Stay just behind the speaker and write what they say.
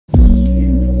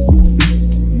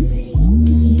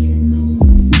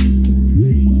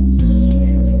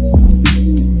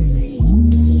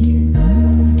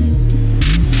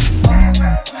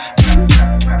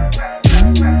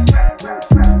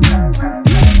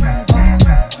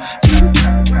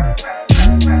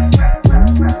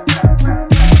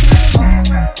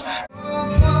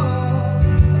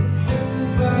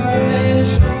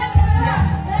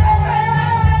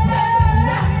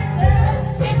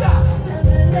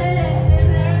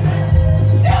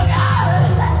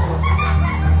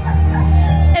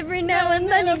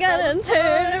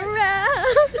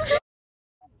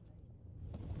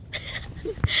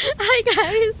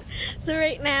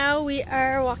we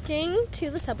are walking to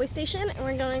the subway station and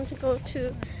we're going to go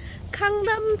to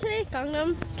Gangnam today.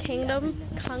 Gangnam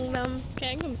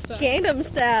style. Gangnam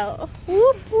style.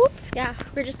 Whoop, whoop. Yeah,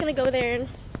 we're just gonna go there and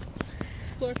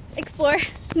explore.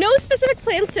 No specific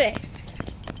plans today.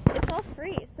 It's all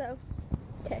free, so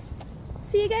okay.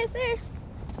 See you guys there.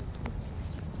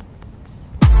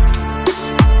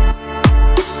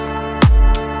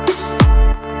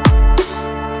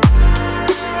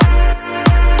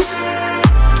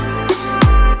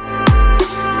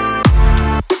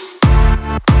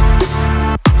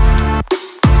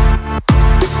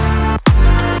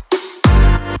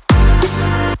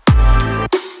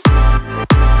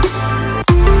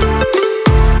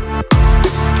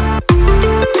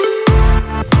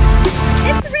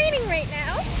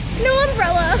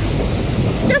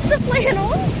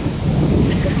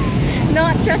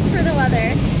 Not just for the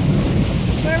weather.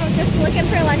 We're just looking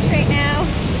for lunch right now.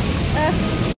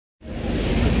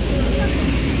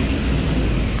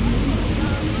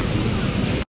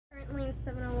 Currently in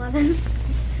 7-Eleven.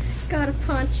 Got a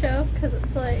poncho because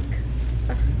it's like,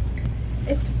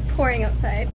 it's pouring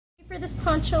outside. For this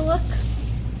poncho look,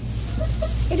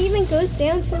 it even goes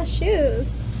down to my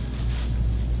shoes.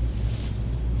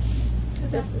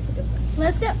 This is a good one.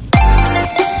 Let's go.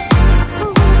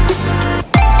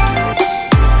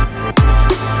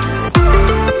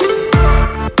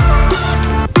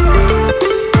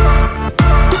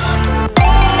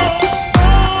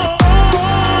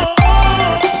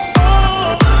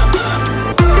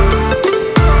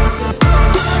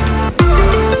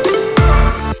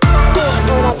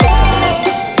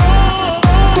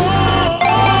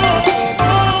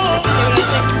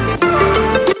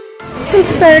 Some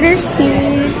starter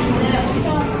seaweed.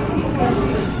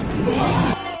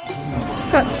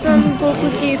 Got some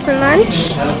bulgogi for lunch.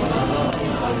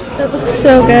 That looks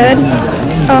so good.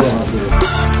 Oh.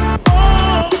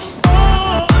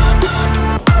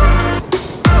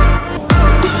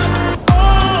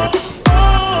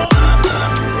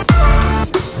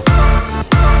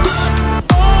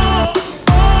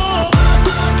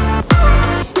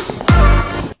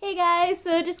 Hey guys,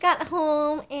 so just got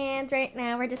home and right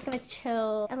now we're just gonna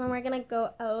chill and then we're gonna go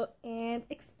out and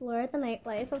explore the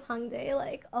nightlife of Hongdae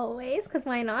like always, because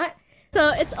why not? So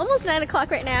it's almost 9 o'clock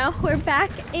right now. We're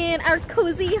back in our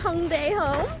cozy Hongdae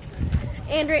home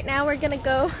and right now we're gonna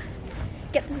go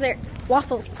get dessert.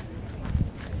 Waffles.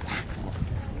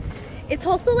 It's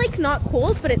also like not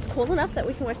cold, but it's cold enough that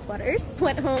we can wear sweaters.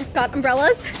 Went home, got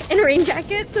umbrellas and a rain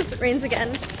jacket so if it rains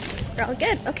again, we're all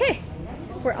good. Okay.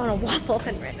 We're on a waffle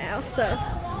hunt right now, so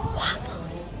waffles.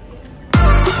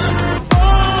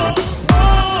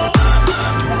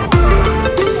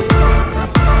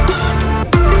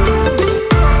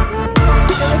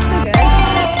 They look so good.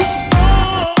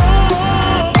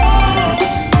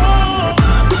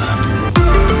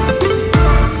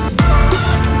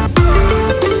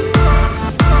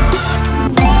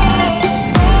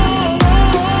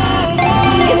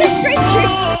 Is it straight tree?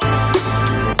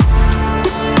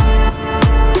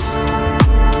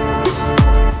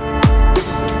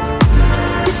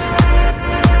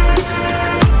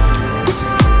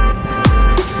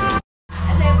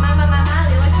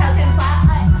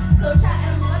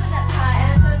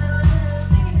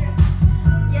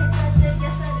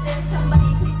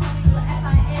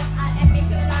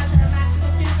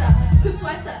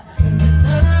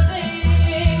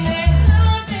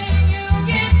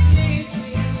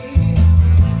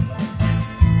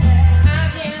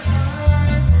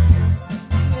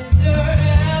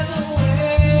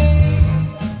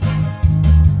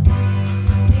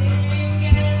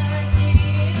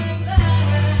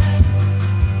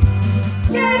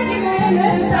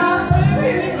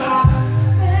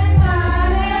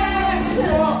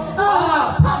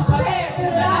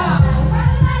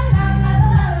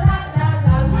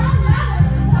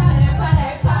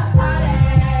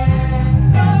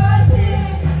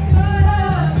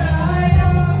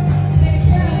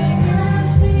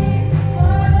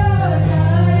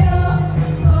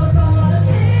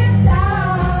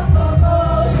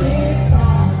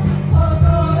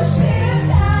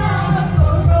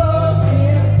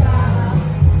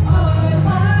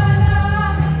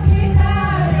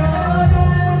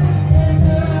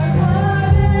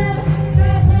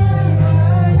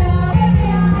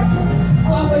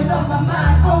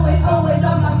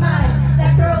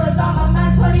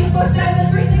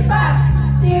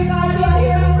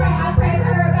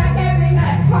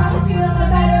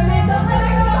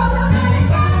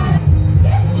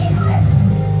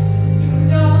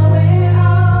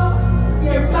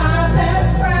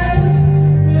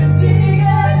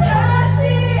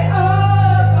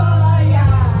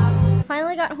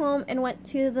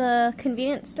 to the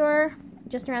convenience store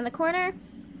just around the corner,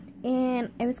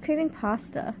 and I was craving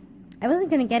pasta. I wasn't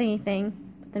gonna get anything,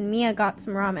 but then Mia got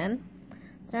some ramen.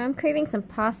 So I'm craving some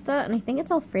pasta, and I think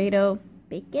it's Alfredo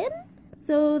bacon.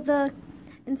 So the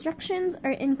instructions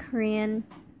are in Korean,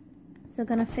 so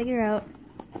gonna figure out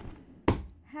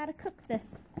how to cook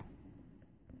this.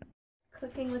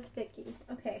 Cooking with Vicky.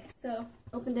 Okay, so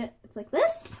opened it. It's like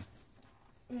this,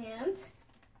 and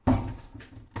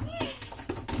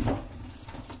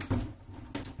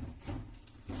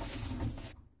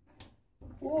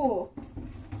ooh.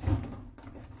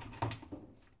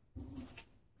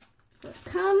 So it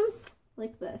comes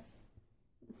like this.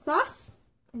 The sauce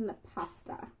and the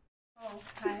pasta. Oh,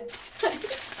 hi.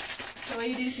 So what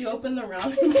you do is you open the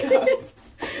ramen cup,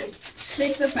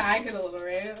 shake the bag a little,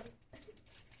 right?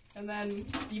 And then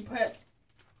you put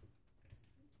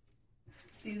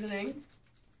seasoning.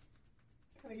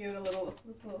 Kind of give it a little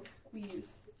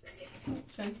squeeze.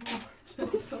 Gentle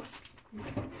squeeze.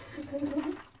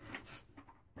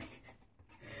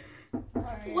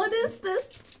 Right. What is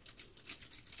this?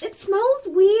 It smells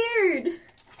weird.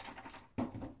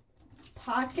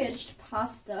 Packaged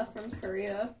pasta from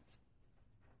Korea.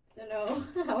 Don't know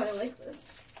how I like this.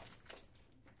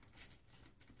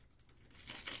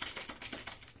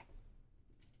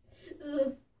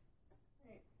 Ugh.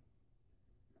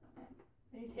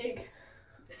 You take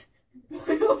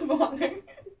boiled water.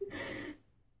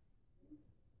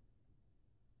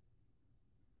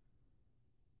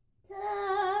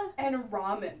 Ta-da! And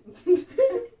ramen.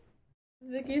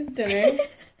 Vicky's dinner.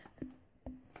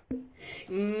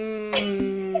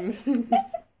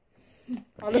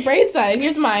 On the bright side,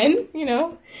 here's mine, you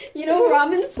know. You know,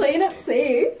 ramen's playing it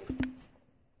safe.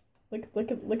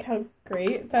 Look how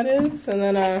great that is. And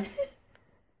then I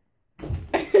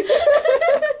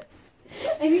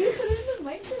mean, you put it in the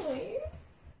microwave.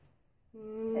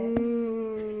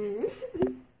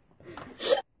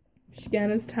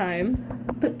 Shigana's time.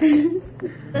 Put this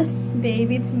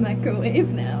baby to microwave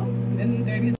now. And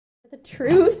there's The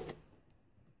truth.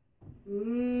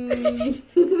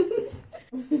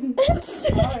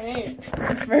 Alright.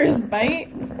 First bite.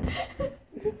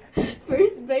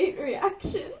 First bite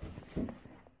reaction.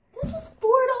 This was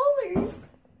 $4.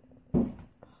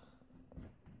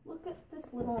 Look at this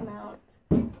little amount.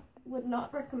 Would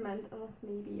not recommend unless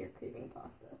maybe you're craving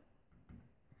pasta.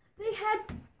 They had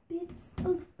bits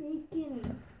of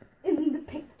bacon in the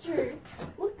picture.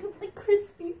 Look at the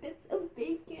crispy bits of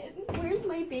bacon. Where's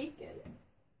my bacon?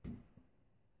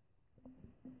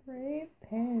 Right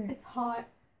there. It's hot.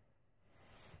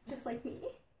 Just like me.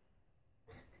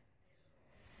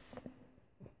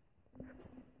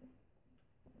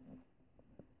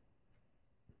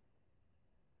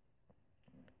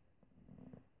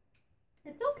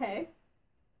 It's okay.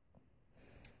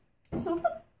 It's not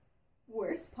the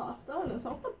worst pasta, and it's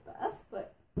not the best,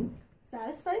 but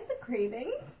satisfies the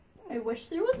cravings. I wish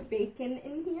there was bacon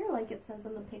in here, like it says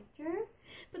in the picture,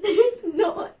 but there's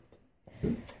not.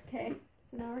 Okay,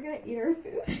 so now we're gonna eat our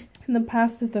food. In the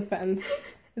pasta's defense,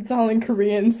 it's all in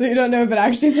Korean, so you don't know if it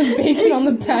actually says bacon on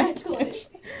the package.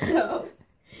 So,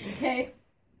 okay,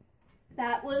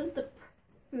 that was the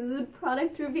food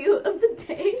product review of the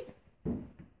day.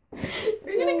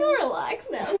 We're gonna go relax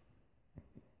now.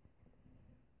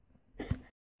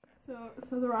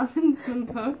 So the ramen's been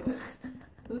cooked.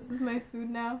 So this is my food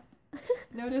now.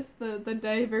 Notice the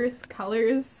diverse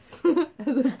colors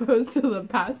as opposed to the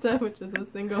pasta, which is a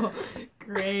single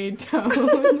gray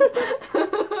tone.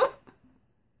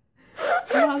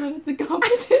 Now that it's a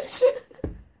competition.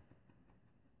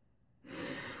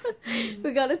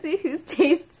 We gotta see whose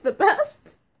tastes the best.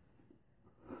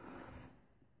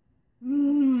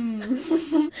 You should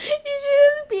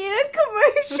just be in a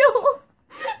commercial.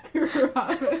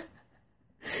 Ramen.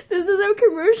 This is our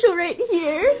commercial right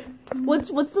here. What's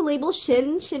the label?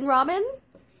 Shin ramen?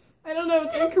 I don't know,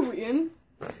 it's in Korean.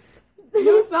 No,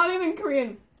 it's not even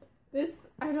Korean. This,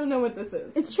 I don't know what this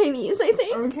is. It's Chinese, I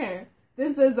think. Okay.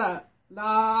 This is a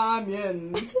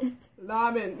ramen.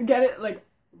 Ramen. Get it? Like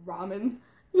ramen?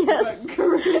 Yes. But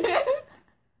Korean.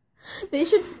 They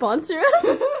should sponsor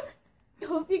us. I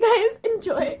hope you guys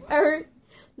enjoy our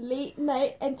late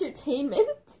night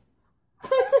entertainment.